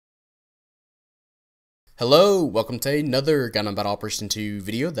Hello, welcome to another Gundam Battle Operation 2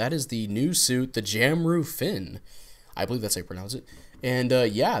 video. That is the new suit, the Jamru Fin. I believe that's how you pronounce it. And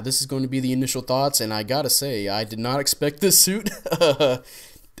yeah, this is going to be the initial thoughts, and I gotta say, I did not expect this suit.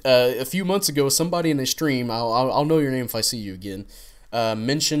 A few months ago, somebody in a stream, I'll know your name if I see you again,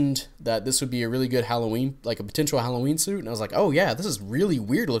 mentioned that this would be a really good Halloween, like a potential Halloween suit, and I was like, oh yeah, this is really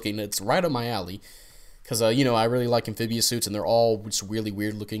weird looking, it's right up my alley. Because, you know, I really like amphibious suits, and they're all just really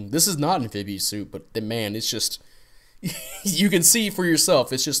weird looking. This is not an amphibious suit, but, man, it's just... you can see for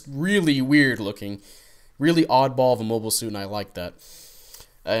yourself. It's just really weird looking. Really oddball of a mobile suit, and I like that.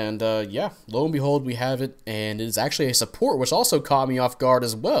 And, yeah, lo and behold, we have it. And it is actually a support, which also caught me off guard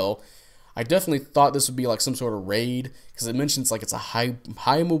as well. I definitely thought this would be like some sort of raid. Because it mentions like it's a high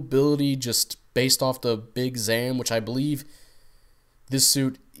mobility just based off the Big Zam, which I believe this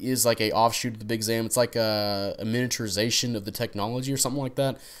suit is like a offshoot of the Big Zam. It's like a miniaturization of the technology or something like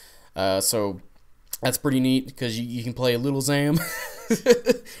that. So that's pretty neat because you can play a little Zam,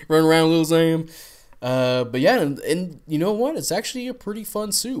 run around a little Zam. But yeah, and you know what? It's actually a pretty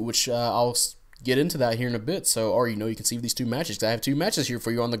fun suit, which I'll get into that here in a bit. So, or you know, you can see these two matches. I have two matches here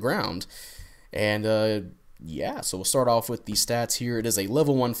for you on the ground, and yeah. So we'll start off with the stats here. It is a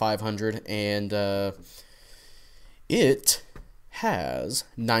level 1 500, and it has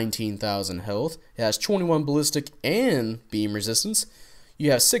 19,000 health. It has 21 ballistic and beam resistance.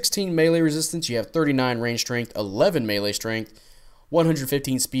 You have 16 melee resistance. You have 39 range strength, 11 melee strength,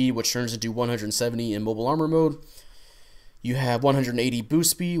 115 speed, which turns into 170 in mobile armor mode. You have 180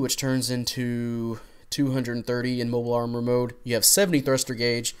 boost speed, which turns into 230 in mobile armor mode. You have 70 thruster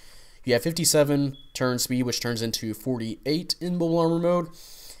gauge. You have 57 turn speed, which turns into 48 in mobile armor mode.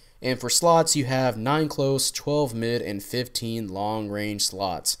 And for slots, you have 9 close, 12 mid, and 15 long range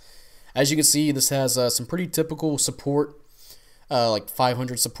slots. As you can see, this has some pretty typical support, like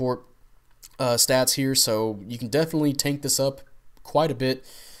 500 support stats here. So you can definitely tank this up quite a bit.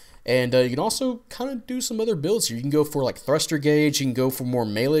 And you can also kind of do some other builds here. You can go for like thruster gauge. You can go for more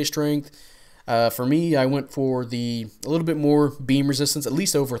melee strength. For me, I went for a little bit more beam resistance, at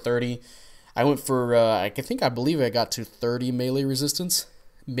least over 30. I went for, I believe I got to 30 melee resistance.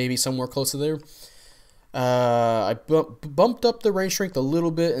 Maybe somewhere close to there. I bumped up the range strength a little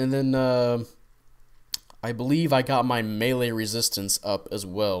bit, and then I believe I got my melee resistance up as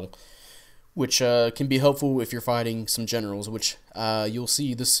well, which can be helpful if you're fighting some generals, which you'll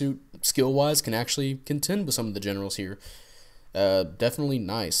see this suit, skill-wise, can actually contend with some of the generals here. Definitely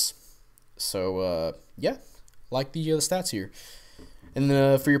nice. So, yeah, like the stats here.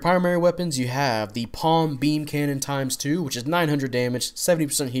 And for your primary weapons, you have the Palm Beam Cannon ×2, which is 900 damage,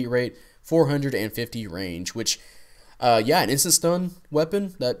 70% heat rate, 450 range. Which, yeah, an instant stun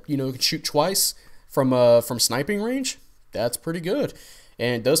weapon that can shoot twice from sniping range. That's pretty good,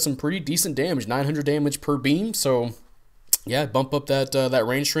 and it does some pretty decent damage. 900 damage per beam. So, yeah, bump up that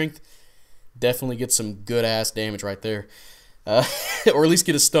range strength. Definitely get some good ass damage right there, or at least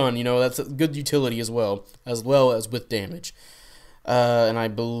get a stun. That's a good utility as well as with damage. And I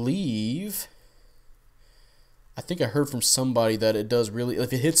think I heard from somebody that it does really,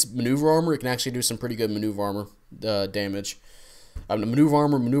 if it hits maneuver armor, it can actually do some pretty good maneuver armor damage. Maneuver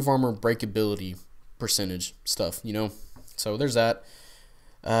armor breakability percentage stuff, So there's that.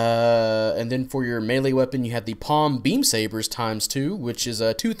 And then for your melee weapon, you have the Palm Beam Sabers ×2, which is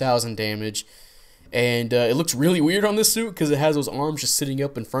 2,000 damage. And it looks really weird on this suit because it has those arms just sitting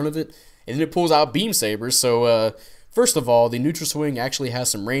up in front of it. And then it pulls out beam sabers, so first of all, the neutral swing actually has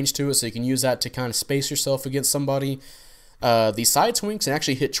some range to it, so you can use that to kind of space yourself against somebody. The side swings can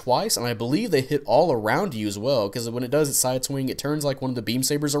actually hit twice, and I believe they hit all around you as well, because when it does its side swing, it turns like one of the beam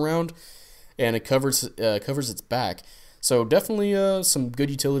sabers around, and it covers its back. So definitely some good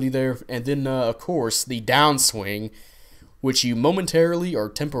utility there. And then, of course, the downswing, which you momentarily or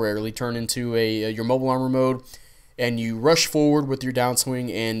temporarily turn into your mobile armor mode, and you rush forward with your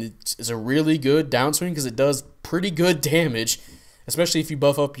downswing, and it's a really good downswing because it does pretty good damage, especially if you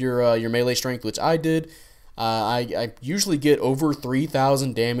buff up your melee strength, which I did. I usually get over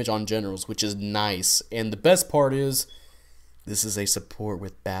 3,000 damage on generals, which is nice. And the best part is, this is a support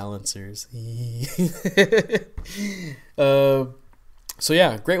with balancers. So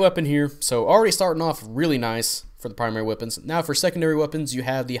yeah, great weapon here. So already starting off really nice for the primary weapons. Now for secondary weapons, you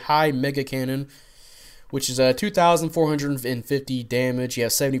have the High Mega Cannon, which is 2,450 damage. You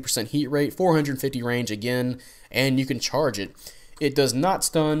have 70% heat rate, 450 range again, and you can charge it. It does not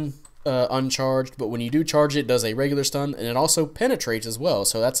stun uncharged, but when you do charge it, it does a regular stun, and it also penetrates as well,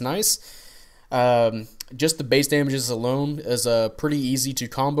 so that's nice. Just the base damages alone is pretty easy to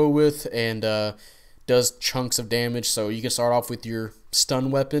combo with, and does chunks of damage, so you can start off with your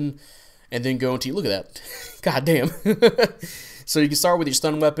stun weapon, and then go into, look at that, god damn. So you can start with your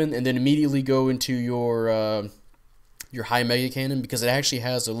stun weapon and then immediately go into your high mega cannon, because it actually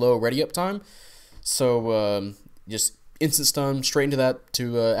has a low ready up time. So just instant stun straight into that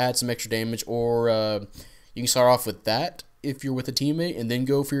to add some extra damage, or you can start off with that if you're with a teammate and then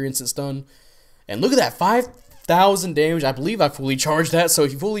go for your instant stun. And look at that, 5,000 damage. I believe I fully charged that, so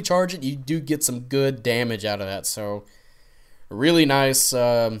if you fully charge it, you do get some good damage out of that. So a really nice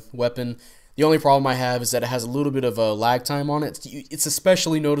weapon. The only problem I have is that it has a little bit of a lag time on it. It's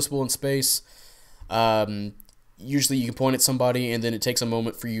especially noticeable in space. Usually you can point at somebody and then it takes a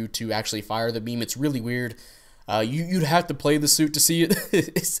moment for you to actually fire the beam. It's really weird. You'd have to play the suit to see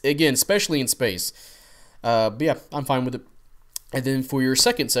it. Again, especially in space. But yeah, I'm fine with it. And then for your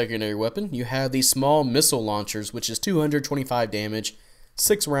secondary weapon, you have these small missile launchers, which is 225 damage,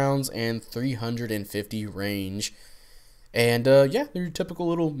 6 rounds, and 350 range. And yeah, they're your typical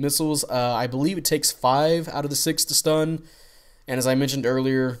little missiles. I believe it takes 5 out of the 6 to stun. And as I mentioned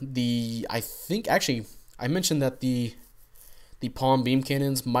earlier, I mentioned that the palm beam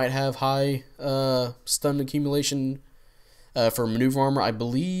cannons might have high stun accumulation for maneuver armor. I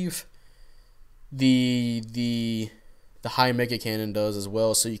believe the high mega cannon does as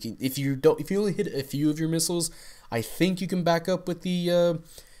well. So you can, if you only hit a few of your missiles, I think you can back up with the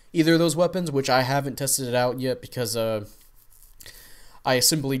either of those weapons, which I haven't tested it out yet because I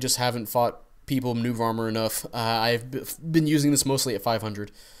simply just haven't fought people maneuver armor enough. I've been using this mostly at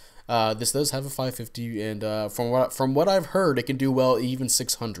 500. This does have a 550, and from what I've heard, it can do well even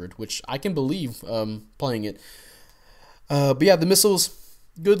 600, which I can believe playing it. But yeah, the missiles,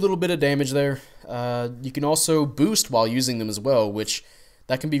 good little bit of damage there. You can also boost while using them as well, which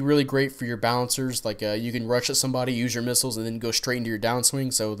that can be really great for your balancers. Like you can rush at somebody, use your missiles, and then go straight into your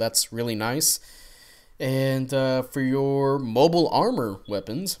downswing, so that's really nice. And for your mobile armor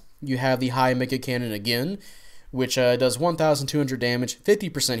weapons, you have the high mega cannon again, which does 1,200 damage,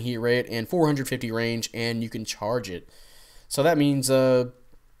 50% heat rate, and 450 range, and you can charge it. So that means you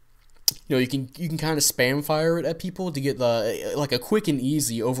can kind of spam fire it at people to get like a quick and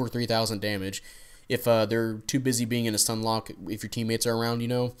easy over 3,000 damage if they're too busy being in a stun lock, if your teammates are around,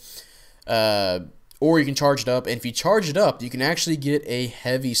 or you can charge it up, and if you charge it up, you can actually get a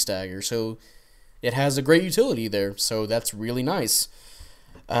heavy stagger. So it has a great utility there. So that's really nice.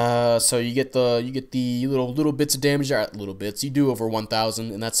 So you get the little bits of damage. Little bits. You do over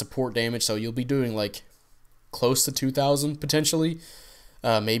 1,000, and that's support damage. So you'll be doing like close to 2,000 potentially,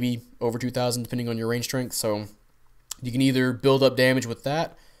 maybe over 2,000 depending on your range strength. So you can either build up damage with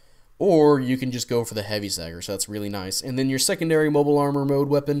that, or you can just go for the heavy stagger. So that's really nice. And then your secondary mobile armor mode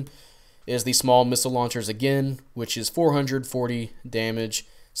weapon is the small missile launchers again, which is 440 damage,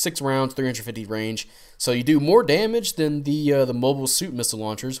 6 rounds, 350 range. So you do more damage than the mobile suit missile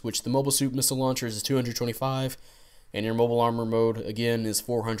launchers, which the mobile suit missile launchers is 225, and your mobile armor mode again is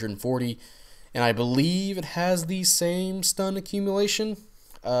 440. And I believe it has the same stun accumulation.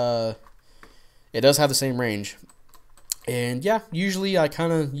 It does have the same range. And yeah, usually I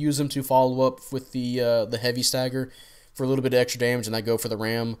kind of use them to follow up with the heavy stagger for a little bit of extra damage, and I go for the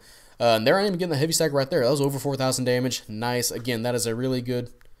ram. And there I am getting the heavy stagger right there. That was over 4,000 damage. Nice. Again, that is a really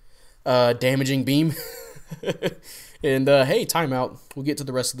good damaging beam. And hey, timeout. We'll get to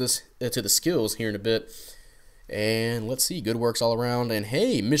the rest of this, to the skills here in a bit. And let's see, good works all around. And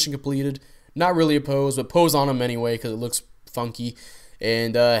hey, mission completed. Not really a pose, but pose on them anyway because it looks funky.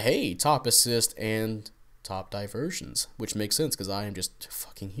 And hey, top assist and top diversions, which makes sense because I am just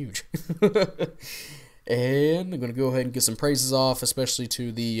fucking huge. And I'm going to go ahead and get some praises off, especially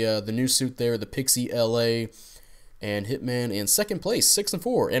to the new suit there, the Pixie LA and Hitman in second place, 6 and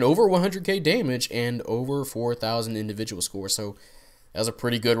 4, and over 100k damage and over 4,000 individual score. So that was a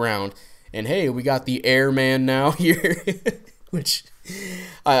pretty good round. And hey, we got the Airman now here, which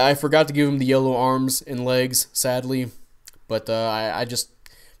I forgot to give him the yellow arms and legs, sadly. But I just,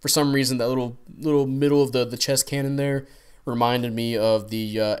 for some reason, that little middle of the chest cannon there reminded me of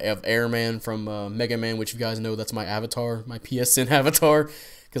the of Airman from Mega Man, which you guys know that's my avatar, my PSN avatar,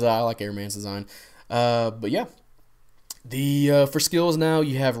 because I like Airman's design. But yeah, for skills now,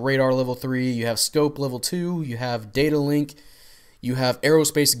 you have radar level 3, you have scope level 2, you have data link, you have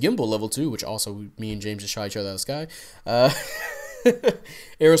aerospace gimbal level 2, which also me and James just shot each other out of the sky.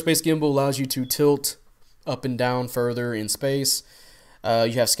 Aerospace gimbal allows you to tilt up and down further in space.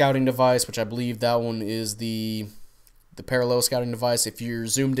 You have scouting device, which I believe that one is the parallel scouting device. If you're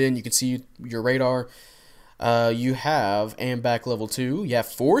zoomed in, you can see your radar. You have AMBAC level 2. You have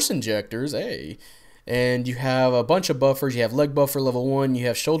force injectors, hey. And you have a bunch of buffers. You have leg buffer level 1. You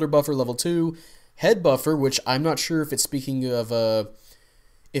have shoulder buffer level 2. Head buffer, which I'm not sure if it's speaking of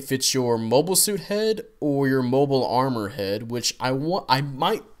if it's your mobile suit head or your mobile armor head, which I want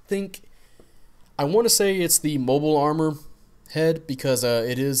to say it's the mobile armor head because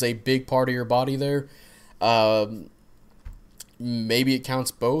it is a big part of your body there. Maybe it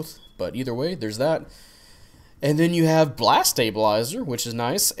counts both, but either way, there's that. And then you have blast stabilizer, which is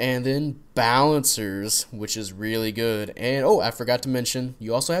nice, and then balancers, which is really good. And oh, I forgot to mention,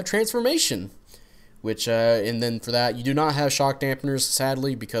 you also have transformation, which and then for that you do not have shock dampeners,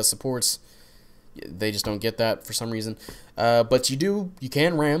 sadly, because supports, they just don't get that for some reason. But you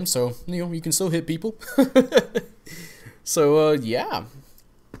can ram, so you can still hit people. So yeah.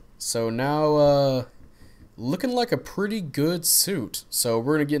 So now looking like a pretty good suit. So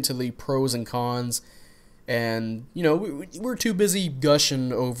we're gonna get into the pros and cons. And we're too busy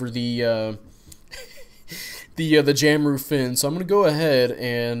gushing over the Jamru fin, so I'm gonna go ahead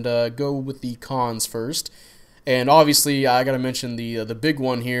and go with the cons first. And obviously, I gotta mention the big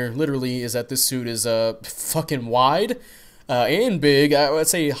one here. Literally, is that this suit is fucking wide and big. I would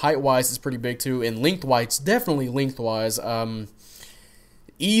say height-wise, it's pretty big too, and lengthwise, definitely lengthwise,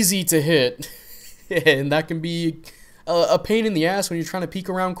 easy to hit, and that can be a pain in the ass when you're trying to peek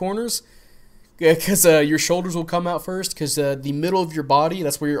around corners. Because your shoulders will come out first, because the middle of your body,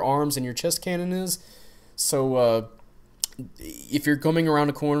 that's where your arms and your chest cannon is. So if you're coming around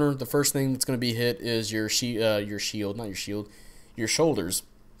a corner, the first thing that's going to be hit is your shoulders.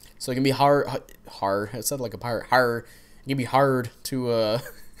 So it can be hard. It sounded like a pirate. Hard. It can be hard to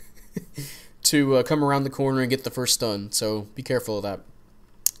to come around the corner and get the first stun. So be careful of that.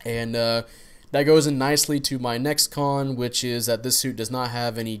 And that goes in nicely to my next con, which is that this suit does not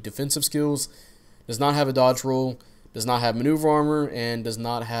have any defensive skills, does not have a dodge roll, does not have maneuver armor, and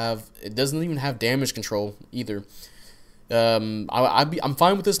it doesn't even have damage control either. I'm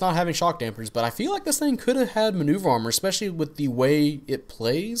fine with this not having shock dampers, but I feel like this thing could have had maneuver armor, especially with the way it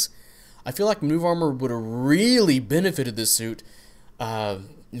plays. I feel like maneuver armor would have really benefited this suit.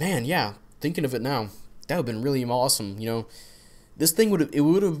 Man, yeah, thinking of it now, that would have been really awesome, This thing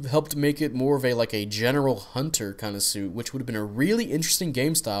would have helped make it more of a general hunter kind of suit, which would have been a really interesting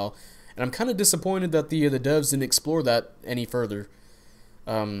game style. And I'm kind of disappointed that the devs didn't explore that any further.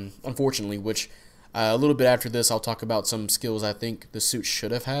 Unfortunately, which a little bit after this, I'll talk about some skills I think the suit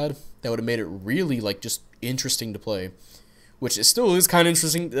should have had that would have made it really just interesting to play. Which it still is kind of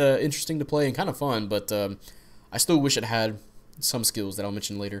interesting to play and kind of fun, but I still wish it had some skills that I'll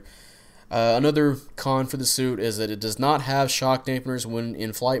mention later. Another con for the suit is that it does not have shock dampeners when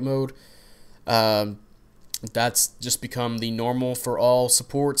in flight mode. That's just become the normal for all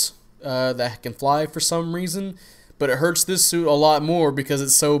supports that can fly for some reason, but it hurts this suit a lot more because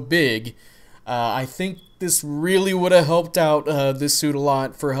it's so big. I think this really would have helped out this suit a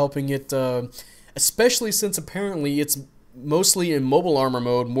lot for helping it, especially since apparently it's mostly in mobile armor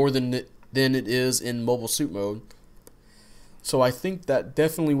mode more than it is in mobile suit mode. So I think that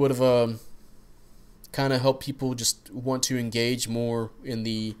definitely would have kind of helped people just want to engage more in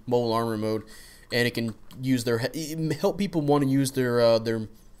the mobile armor mode, and it can help people want to use their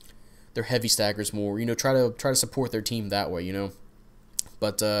heavy staggers more. Try to support their team that way.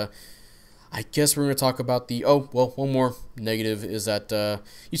 But I guess we're gonna talk about one more negative is that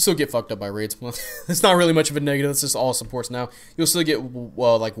you still get fucked up by raids. Well, it's not really much of a negative. It's just all supports now. You'll still get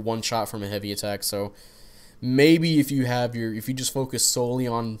one shot from a heavy attack. So maybe if you just focus solely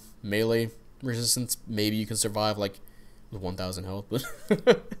on melee resistance, maybe you can survive with 1,000 health. But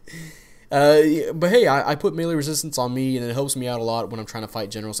hey, I put melee resistance on me, and it helps me out a lot when I'm trying to fight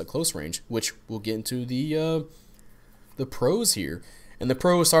generals at close range, which we'll get into the pros here. And the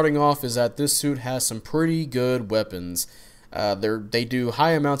pro starting off is that this suit has some pretty good weapons. They do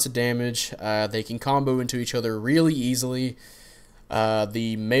high amounts of damage. They can combo into each other really easily.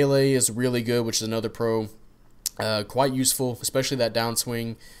 The melee is really good, which is another pro. Quite useful, especially that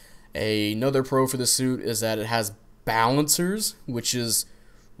downswing. Another pro for the suit is that it has balancers, which is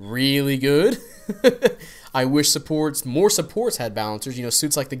really good. I wish more supports had balancers.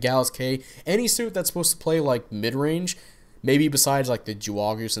 Suits like the Gallus K, any suit that's supposed to play mid-range, maybe besides the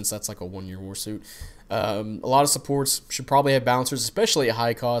Juagu, since that's a 1-year war suit. A lot of supports should probably have balancers, especially at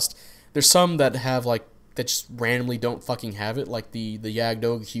high cost. There's some that have that just randomly don't fucking have it, like the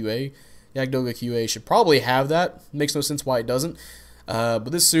Yagdoga QA. Yagdoga QA should probably have that. Makes no sense why it doesn't.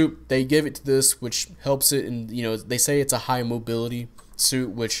 But this suit, they give it to this, which helps it, and they say it's a high mobility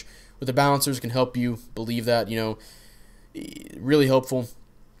suit, which with the balancers can help you believe that. Really helpful,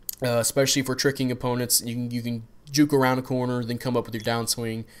 especially for tricking opponents. You can juke around a corner, then come up with your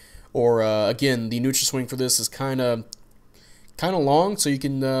downswing, or again, the neutral swing for this is kind of long, so you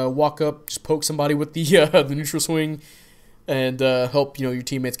can walk up, just poke somebody with the the neutral swing, and help your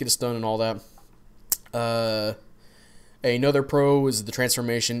teammates get a stun and all that. Another pro is the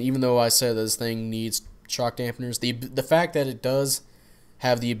transformation. Even though I said this thing needs shock dampeners, the fact that it does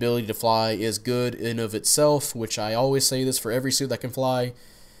have the ability to fly is good in of itself, which I always say this for every suit that can fly,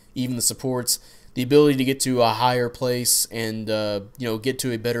 even the supports. The ability to get to a higher place and get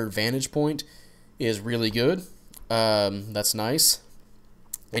to a better vantage point is really good. That's nice,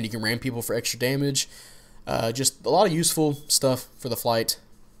 and you can ram people for extra damage. Just a lot of useful stuff for the flight,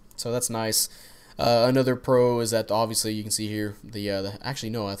 so that's nice. Another pro is that obviously you can see here actually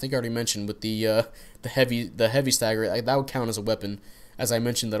no, I think I already mentioned with the heavy stagger, that would count as a weapon, as I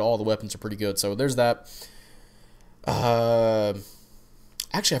mentioned that all the weapons are pretty good. So there's that.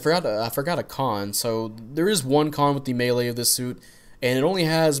 Actually, I forgot a con. So there is one con with the melee of this suit, and it only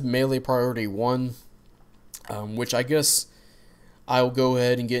has melee priority 1, which I guess I'll go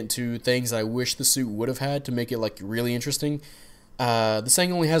ahead and get into things I wish the suit would have had to make it like really interesting. This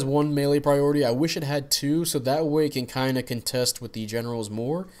thing only has 1 melee priority. I wish it had 2, so that way it can kind of contest with the generals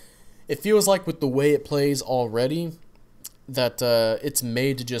more. It feels like with the way it plays already, that it's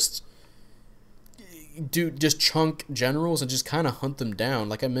made to just chunk generals and just kind of hunt them down.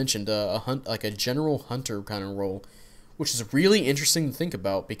 Like I mentioned, like a general hunter kind of role, which is really interesting to think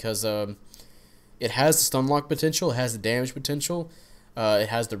about because it has the stun lock potential, it has the damage potential, it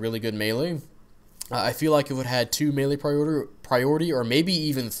has the really good melee. I feel like if it had 2 melee priority, or maybe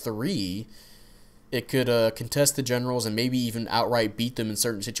even 3, it could contest the generals and maybe even outright beat them in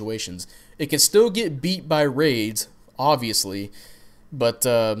certain situations. It can still get beat by raids, obviously, but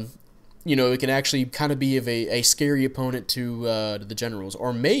it can actually kind of be of a scary opponent to the generals.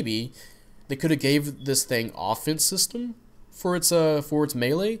 Or maybe they could have gave this thing offense system for its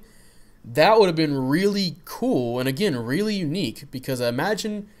melee. That would have been really cool and again really unique, because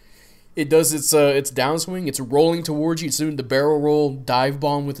imagine it does its downswing, it's rolling towards you, it's doing the barrel roll dive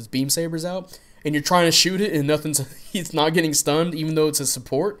bomb with its beam sabers out, and you're trying to shoot it and it's not getting stunned even though it's a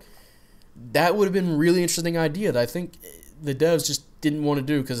support. That would have been a really interesting idea that I think the devs just didn't want to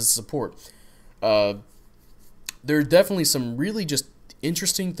do because it's support. There are definitely some really just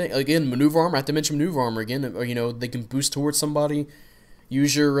interesting things. Again, maneuver armor. I have to mention maneuver armor again. Or, they can boost towards somebody.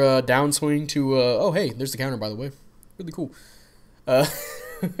 Use your downswing to. Oh, hey, there's the counter, by the way. Really cool.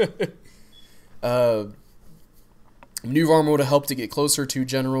 Maneuver armor would have helped to get closer to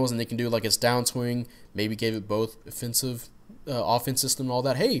generals, and they can do like its downswing. Maybe gave it both offensive, offense system, and all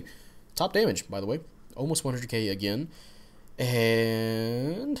that. Hey, top damage, by the way, almost 100k again.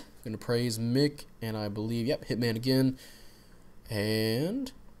 And I'm gonna praise Mick, and I believe, yep, Hitman again.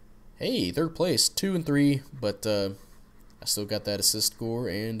 And hey, 3rd place, 2 and 3, but I still got that assist score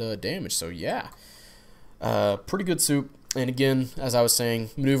and damage. So yeah, pretty good suit. And again, as I was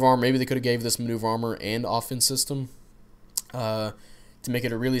saying, maneuver armor. Maybe they could have gave this maneuver armor and offense system to make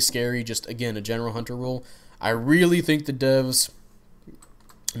it a really scary, just again a general hunter role. I really think the devs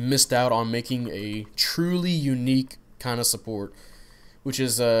missed out on making a truly unique kind of support, which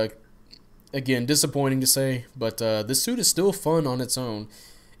is again disappointing to say, but this suit is still fun on its own.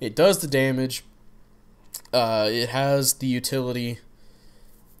 It does the damage, it has the utility,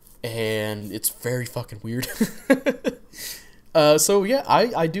 and it's very fucking weird. So yeah,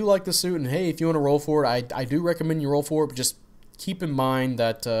 I do like the suit, and hey, if you want to roll for it, I do recommend you roll for it, but just keep in mind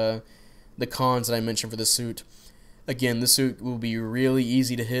that the cons that I mentioned for this suit. Again, this suit will be really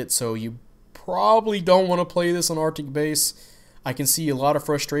easy to hit, so you probably don't want to play this on Arctic base. I can see a lot of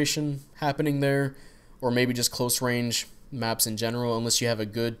frustration happening there, or maybe just close range maps in general, unless you have a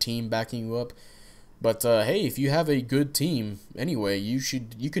good team backing you up. But hey, if you have a good team anyway, you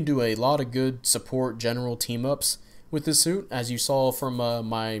can do a lot of good support general team ups with this suit. As you saw from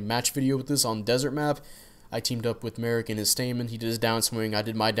my match video with this on desert map, I teamed up with Merrick and his Stamen. He did his downswing, I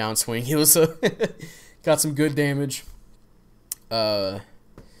did my downswing. He was got some good damage. But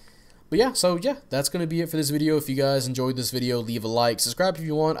yeah, so yeah, that's going to be it for this video. If you guys enjoyed this video, leave a like, subscribe if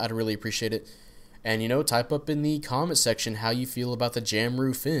you want, I'd really appreciate it. And type up in the comment section how you feel about the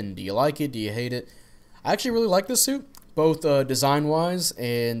Jamru Fin. Do you like it? Do you hate it? I actually really like this suit, both design-wise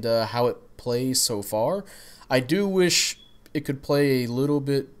and how it plays so far. I do wish it could play a little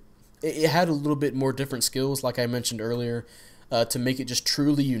bit, it had a little bit more different skills, like I mentioned earlier, to make it just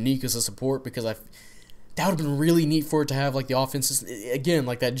truly unique as a support, because that would have been really neat for it to have like the offenses, again,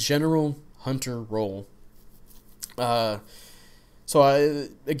 like that general hunter role. So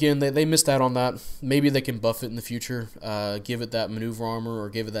again, they missed out on that. Maybe they can buff it in the future, give it that maneuver armor or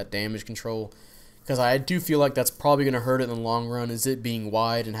give it that damage control, because I do feel like that's probably going to hurt it in the long run, is it being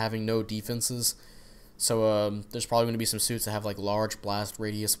wide and having no defenses. So there's probably going to be some suits that have like large blast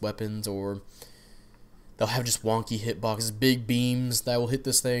radius weapons, or they'll have just wonky hitboxes, big beams that will hit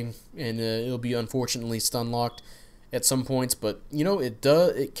this thing, and it'll be unfortunately stun locked at some points. But you know,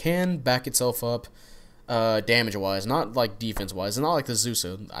 it can back itself up damage wise, not like defense wise. It's not like the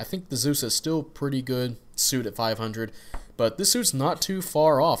Zusa. I think the Zusa is still pretty good suit at 500, but this suit's not too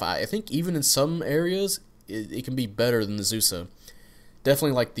far off. I think even in some areas it can be better than the Zusa.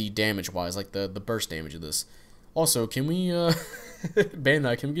 Definitely like the damage wise, like the burst damage of this. Also, can we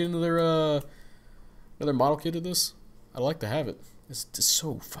Bandai, can we get another model kit of this? I'd like to have it. It's just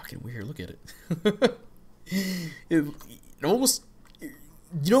so fucking weird. Look at it. It almost,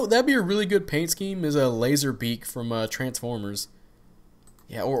 you know, that'd be a really good paint scheme, is a laser beak from Transformers.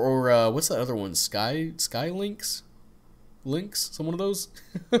 Yeah, or what's that other one? Sky Links? Some one of those?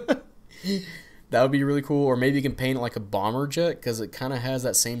 That would be really cool. Or maybe you can paint it like a bomber jet, because it kind of has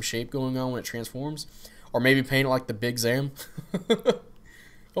that same shape going on when it transforms. Or maybe paint it like the Big Zam.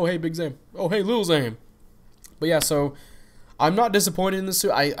 Oh, hey, Big Zam. Oh, hey, Lil Zam. But yeah, so I'm not disappointed in this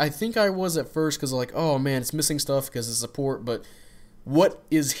suit. I think I was at first, because like, oh man, it's missing stuff because of support. But what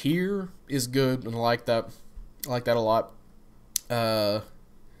is here is good, and I like that. I like that a lot. So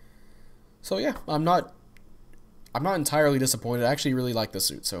yeah, I'm not entirely disappointed. I actually really like this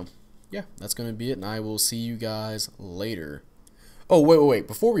suit. So yeah, that's gonna be it, and I will see you guys later. Oh, wait.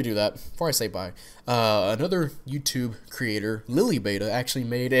 Before we do that, before I say bye, another YouTube creator, Lily Beta, actually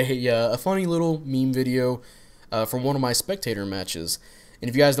made a funny little meme video from one of my spectator matches. And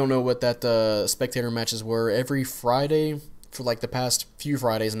if you guys don't know what that spectator matches were, every Friday, for like the past few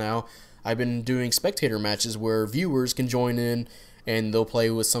Fridays now, I've been doing spectator matches where viewers can join in, and they'll play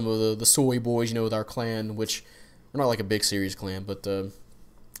with some of the soy boys, you know, with our clan, which we're not like a big series clan, but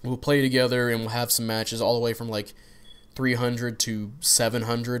we'll play together, and we'll have some matches all the way from like 300 to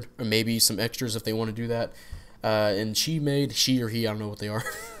 700, or maybe some extras if they want to do that. And she or he, I don't know what they are.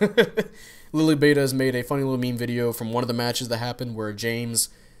 Lily Beta has made a funny little meme video from one of the matches that happened where James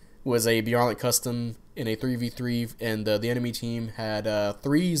was a Beyond Custom in a 3v3, and the enemy team had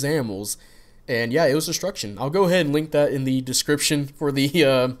 3 Zamels. And yeah, it was destruction. I'll go ahead and link that in the description for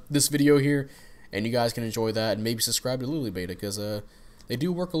the this video here, and you guys can enjoy that, and maybe subscribe to Lily Beta, because they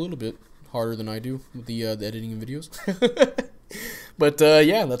do work a little bit harder than I do with the editing and videos. But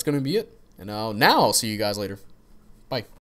yeah, that's gonna be it, and now I'll see you guys later. Bye.